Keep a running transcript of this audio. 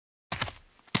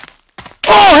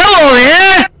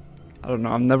don't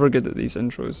know, I'm never good at these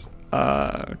intros.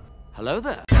 Hello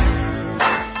there.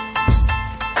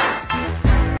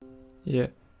 Yeah.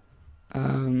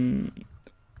 How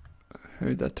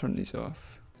did I turn these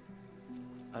off?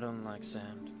 I don't like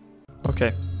sand.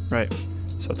 Okay, right.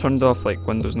 So I turned off like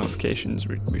Windows notifications,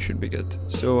 we should be good.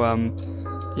 So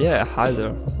yeah, hi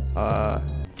there.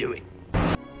 Do it.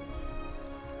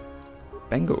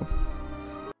 Bingo.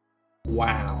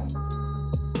 Wow.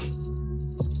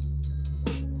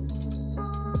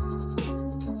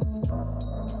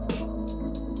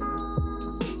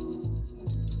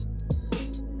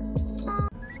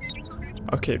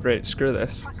 Okay, right, screw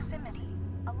this. Proximity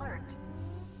alert.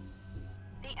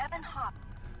 The Evan Hop.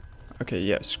 Okay,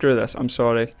 yeah, screw this, I'm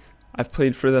sorry. I've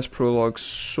played through this prologue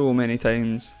so many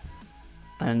times,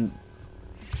 and...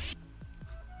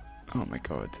 oh my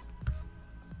god.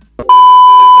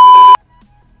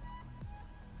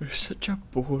 There's such a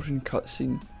boring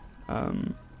cutscene.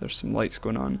 There's some lights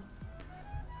going on.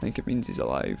 I think it means he's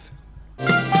alive.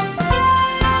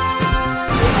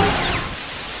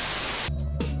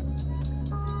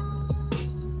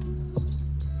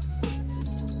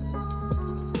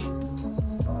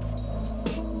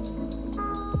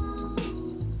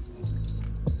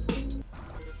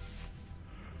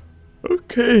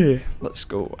 Okay, let's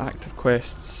go. Active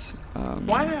quests.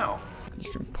 Wow.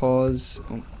 You can pause.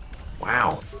 Oh,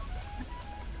 Wow.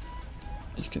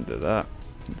 you can do that.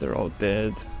 They're all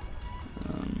dead.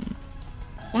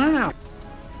 Wow.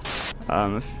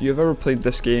 If you've ever played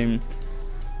this game,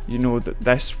 you know that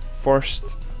this first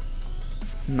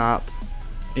map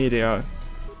area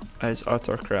is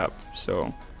utter crap,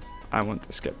 so I want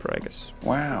to skip Regus.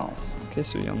 Wow. Okay,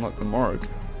 so you unlock the morgue.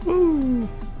 Woo!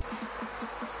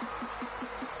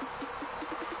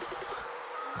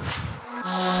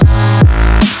 Thank you.